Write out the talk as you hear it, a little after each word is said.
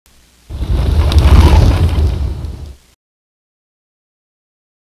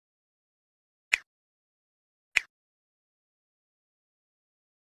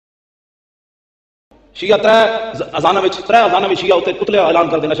शिया त्रै अजाना में शिया उत्ते कुतले ऐलान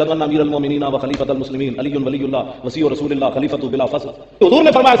कर देना अशहदु अन्ना अमीरुल मोमिनीन व खलीफतुल मुस्लिमीन अलीयुन वलीयुल्लाह वसीउ रसूलुल्लाह खलीफतु बलafصل। हुजूर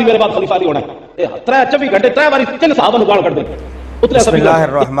ने फरमाया थी मेरे बाद खलीफा अली होना है। त्रै 24 घंटे त्रै बारी तीन सहाबा नु गाल कर दे।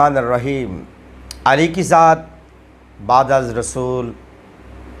 बिस्मिल्लाहिर्रहमानिर्रहीम। अली की ज़ात बाद अज़ रसूल,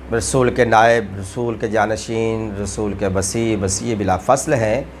 रसूल के नायब, रसूल के जानशीन, रसूल के वसी बिलाफसल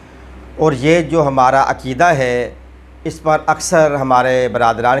हैं। और ये जो हमारा अकीदा है इस पर अक्सर हमारे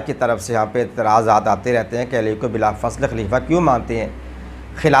बरादरान की तरफ से यहाँ पे एतराज़ात आते रहते हैं कि अली को बिलाफसल खलीफा क्यों मानते हैं।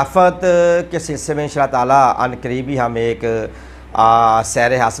 खिलाफत के सिलसिले में इंशाअल्लाह ताला अन करीबी हम एक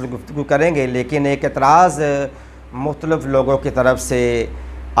सैर हासिल गुफ्तगू करेंगे, लेकिन एक एतराज़ मुख्तलिफ़ लोगों की तरफ से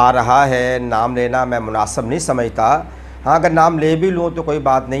आ रहा है, नाम लेना मैं मुनासिब नहीं समझता। हाँ, अगर नाम ले भी लूँ तो कोई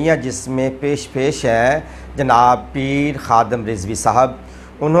बात नहीं है, जिसमें पेश है जनाब पीर खादम रिजवी साहब।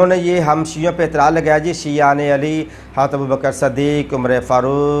 उन्होंने ये हम शियों पे एतराज़ लगाया जी शिया ने अली हज़रत अबूबकर सदीक़, उमर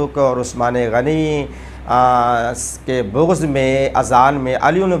फ़ारूक और उस्मान गनी के बुग़्ज़ में अज़ान में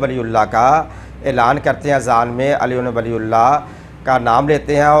अली वलीउल्लाह का ऐलान करते हैं, अज़ान में अली वलीउल्लाह का नाम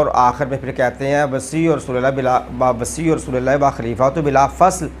लेते हैं और आखिर में फिर कहते हैं वसी और रसूलुल्लाह व खलीफतु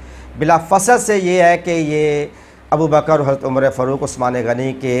बलafصل। बलafصل से ये है कि ये अबूबकर और हज़रत उमर फ़ारूक उस्मान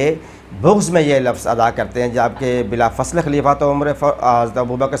गनी के बुग़्ज़ में ये लफ्ज़ अदा करते हैं, जबकि बलafصل खलीफा तो हज़रत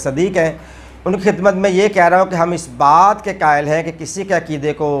अबूबकर सदीक़ हैं। उनकी खिदमत में ये कह रहा हूँ कि हम इस बात के कायल हैं कि किसी के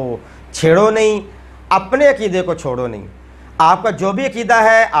अक़ीदे को छेड़ो नहीं, अपने अक़ीदे को छोड़ो नहीं। आपका जो भी अक़ीदा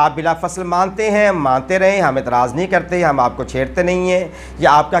है आप बलafصल मानते हैं, मानते रहें, हम एतराज़ नहीं करते, हम आपको छेड़ते नहीं हैं। ये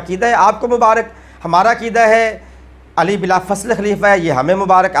आपका अक़ीदा है, आपको मुबारक। हमारा अक़ीदा है अली बलafصल खलीफा है, ये हमें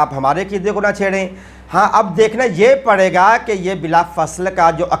मुबारक, आप हमारे अक़ीदे को ना छेड़ें। हाँ, अब देखना ये पड़ेगा कि ये बलafصल का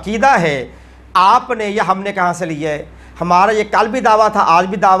जो अक़ीदा है आपने या हमने कहाँ से लिया है। हमारा ये कल भी दावा था, आज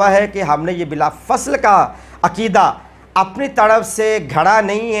भी दावा है कि हमने ये बलafصल का अक़ीदा अपनी तरफ से घड़ा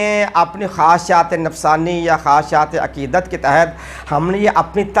नहीं है, अपनी ख्वाहिशात नफसानी या ख्वाहिशात अक़ीदत के तहत हमने ये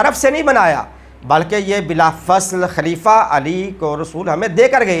अपनी तरफ से नहीं बनाया, बल्कि ये बलafصल खलीफा अली को रसूल हमें दे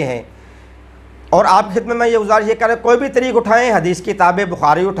कर गए हैं। और आपकी खिदमत में ये गुजारिश ये करें, कोई भी तरीक़ उठाएँ, हदीस की किताबें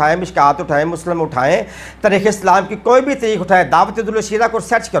बुखारी उठाएँ, मिशकात उठाएँ, मुस्लिम उठाएँ, तारीख़ इस्लाम की कोई भी तरीक़ उठाएँ, दावत शीरा को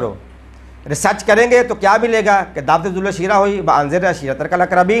सर्च करो। रिसर्च करेंगे तो क्या मिलेगा कि दावत शीरा हुई बांज़िर अशीरतल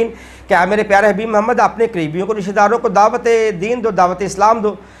अक़रबीन, क्या मेरे प्यारे हबीब मोहम्मद अपने करीबियों को, रिश्तेदारों को दावत दीन दो, दावत इस्लाम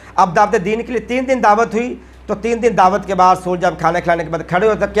दो। अब दावत दीन के लिए 3 दिन दावत हुई, तो 3 दिन दावत के बाद सूरज जब खाना खिलाने के बाद खड़े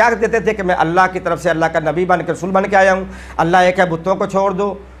होते क्या देते थे कि मैं अल्लाह की तरफ से अल्लाह का नबी बन के रसूल बन के आया हूँ, अल्लाह एक है, बुतों को छोड़ दो,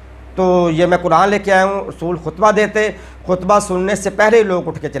 तो ये मैं कुरान लेके आया हूँ। रसूल खुतबा देते, खुतबा सुनने से पहले ही लोग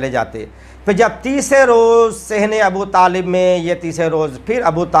उठ के चले जाते। फिर जब तीसरे रोज़ सहन अबू तालिब में, ये तीसरे रोज़ फिर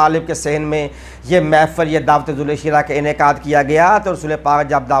अबू तालिब के सहन में ये महफ़िल, ये दावत शीरा का इनेकाद किया गया, तो रसूल पाक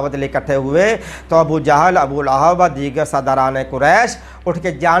जब दावत ले इकट्ठे हुए तो अबू जहल, अबू लहब, दीगर सरदारान कुरैश उठ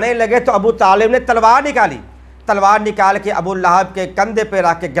के जाने लगे। तो अबू तालिब ने तलवार निकाली, तलवार निकाल के अबू लहब के कंधे पे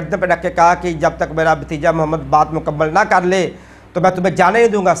रख के, गर्दन पे रख के कहा कि जब तक मेरा भतीजा मोहम्मद बात मुकम्मल ना कर ले तो मैं तुम्हें जाने नहीं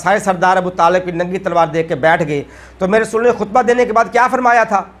दूंगा। सारे सरदार अबू तालिब की नंगी तलवार देख के बैठ गए। तो मेरे रसूल ने खुतबा देने के बाद क्या फरमाया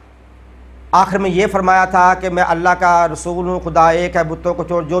था? आखिर में ये फरमाया था कि मैं अल्लाह का रसूल हूँ, खुदा एक है, बुतों को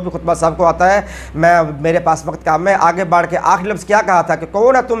छोड़, जो भी खुतबा सबको आता है, मैं मेरे पास वक्त काम है। आगे बढ़ के आखिरी लफ्ज़ क्या कहा था कि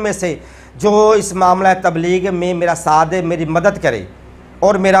कौन है तुम में से जो इस मामला तबलीग में मेरा साथ दे, मेरी मदद करे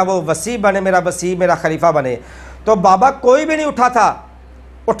और मेरा वो वसी बने, मेरा वसी, मेरा खलीफा बने। तो बाबा कोई भी नहीं उठा था।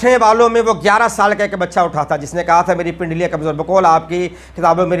 उठने वालों में वो 11 साल का एक बच्चा उठा था जिसने कहा था मेरी पिंडलियाँ कमज़ोर, बकौल आपकी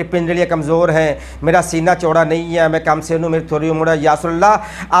किताबों में मेरी पिंडलियाँ कमज़ोर हैं, मेरा सीना चौड़ा नहीं है, मैं कम से हूँ, मेरी थोड़ी उम्र है। या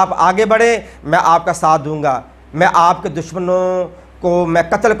रसूलल्लाह आप आगे बढ़े, मैं आपका साथ दूंगा, मैं आपके दुश्मनों को मैं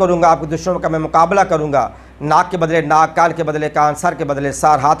कत्ल करूँगा, आपके दुश्मनों का मैं मुकाबला करूँगा। नाक के बदले नाक, कान के बदले कान, सर के बदले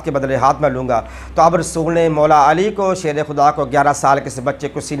सर, हाथ के बदले हाथ मैं लूँगा। तो अब रसूल ने मौला अली को, शेर खुदा को, 11 साल के से बच्चे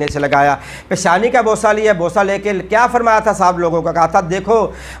को सीने से लगाया, पेशानी का बोसा लिया, बोसा लेके क्या फरमाया था साहब लोगों का? कहा था देखो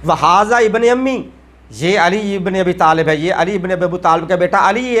वहाज़ा इब्न अम्मी, ये अली इब्न अबी तालिब है, ये अली इब्न अबू तालिब का बेटा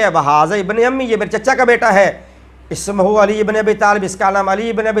अली है। वहाज़ा इब्न अम्मी, ये मेरे चचा का बेटा है, इस्महु अली इब्न अबी तालिब, इसका नाम अली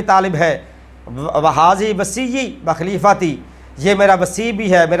इब्न अबी तालिब है। वहाज़ी वसीयी व खलीफती, ये मेरा वसी भी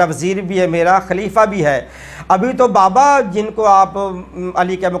है, मेरा वज़ीर भी है, मेरा खलीफा भी है। अभी तो बाबा जिनको आप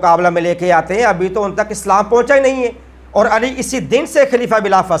अली के मुकाबला में लेके आते हैं, अभी तो उन तक इस्लाम पहुंचा ही नहीं है, और अली इसी दिन से खलीफा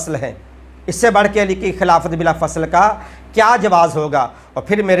बलafصल है। इससे बढ़ के अली की खिलाफत बलafصल का क्या जवाज़ होगा? और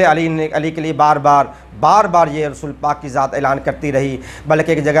फिर मेरे अली के लिए बार बार ये रसूल पाक की ज़ात ऐलान करती रही।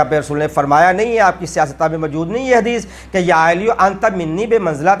 बल्कि एक जगह पर रसूल ने फरमाया नहीं है, आपकी सियासत में मौजूद नहीं है हदीस कि या अली अंत मिन्नी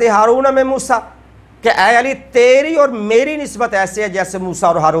बेमंज़िलत हारून में मूसा, कि ऐ अली तेरी और मेरी निस्बत ऐसे है जैसे मूसा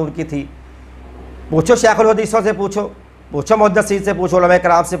और हारून की थी। पूछो शेखुल हदीसों से, पूछो मुहद्दिसीन से, पूछो उलमा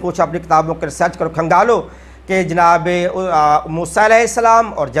कराम से, पूछो अपनी किताबों के रिसर्च करो, खंगालो कि जनाब मूसा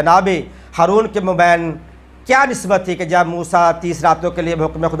अलैहिस्सलाम और जनाब हारून के मुबैन क्या निस्बत थी कि जब मूसा 30 रातों के लिए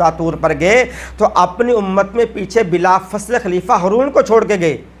हुक्म खुदा तूर पर गए तो अपनी उम्मत में पीछे बिलाफसल खलीफा हारून को छोड़ के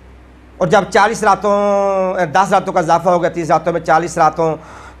गए, और जब 10 रातों का इजाफा हो गया, 30 रातों में 40 रातों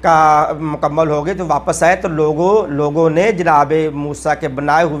का मुकम्मल हो गए तो वापस आए तो लोगों ने जनाब मूसा के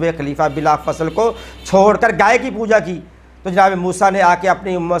बनाए हुए खलीफा बिलाफसल को छोड़कर गाय की पूजा की। तो जनाब मूसा ने आके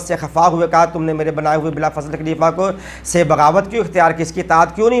अपनी उम्मत से खफा हुए कहा, तुमने मेरे बनाए हुए बिलाफसल खलीफा को से बगावत क्यों इख्तियार की, इसकी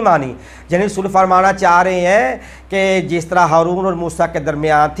इताअत क्यों नहीं मानी। यानी रसूल फरमाना चाह रहे हैं कि जिस तरह हारून और मूसा के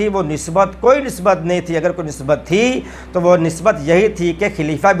दरमियान थी वो निस्बत कोई निस्बत नहीं थी, अगर कोई निस्बत थी तो वो निस्बत यही थी कि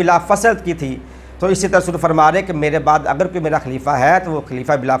खलीफा बिलाफसल की थी। तो इसी तरह रसूल फरमा रहे कि मेरे बाद अगर कोई मेरा खलीफा है तो वो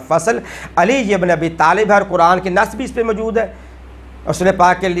खलीफा बिलाफसल अली इब्न अबी तालिब है, और कुरान की नस भी इस पर मौजूद है। रसूल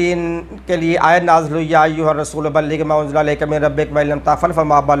पाक के लिए आयत नाज़िल हुई, या अय्युहर रसूल बल्लिग मा उन्ज़िला इलैका मिन रब्बिक व इन लम तफ़अल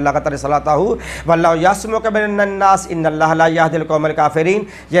फमा बल्लगत रिसालतहु वल्लाहु यस्मुका मिनन नास इन्नल्लाहा ला यहदिल कौमल काफ़िरीन।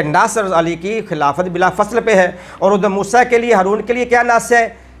 ये नासर अली की खिलाफत बिलाफसल पे है। और उधर मूसा के लिए, हारून के लिए क्या नास है?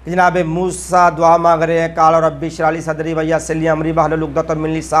 जनाब मूसा दुआ मांग रहे हैं, काल रब्बी इश्रह ली सदरी वयस्सिर ली अमरी वहलुल उक़दतम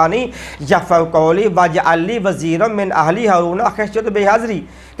मिन लिसानी यफ़क़हू क़ौली वजअल ली वज़ीरम मिन अहली हारून अख़ी उशदुद बिही अज़री।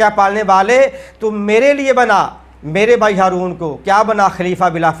 क्या पालने वाले तुम मेरे लिए बना मेरे भाई हारून को, क्या बना? खलीफा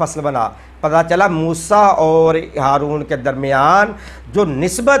बिलाफसल बना। पता चला मूसा और हारून के दरमियान जो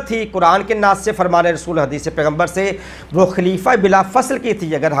निस्बत थी कुरान के नास से, फरमाने रसूल, हदीस पैगम्बर से, वो खलीफा बिलाफसल की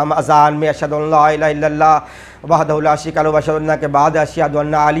थी। अगर हम अज़ान में अशहदु अल्ला इलाहा इल्लल्लाह वहदहु ला शरीका लहु व अशहदु अन्ना के बाद अशहदु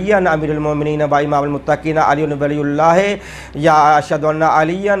अन्ना अलिय्यन अमीरुल मोमिनीन व इमामुल मुत्तकीन अलीयुन वलियुल्लाह या अशहदु अन्ना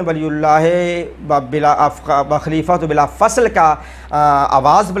अलिय्यन वलियुल्लाह व खलीफतु बिलाफसल का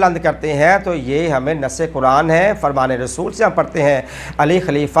आवाज़ बुलंद करते हैं तो ये हमें नस कुरान है, फरमान रसूल से हम पढ़ते हैं अली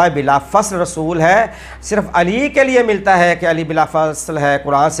खलीफा बिलाफसल रसूल है। सिर्फ अली के लिए मिलता है कि अली बिलाफसल है,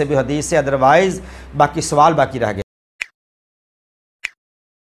 कुरान से भी हदीस से, अदरवाइज़ बाकी सवाल बाकी रह गया।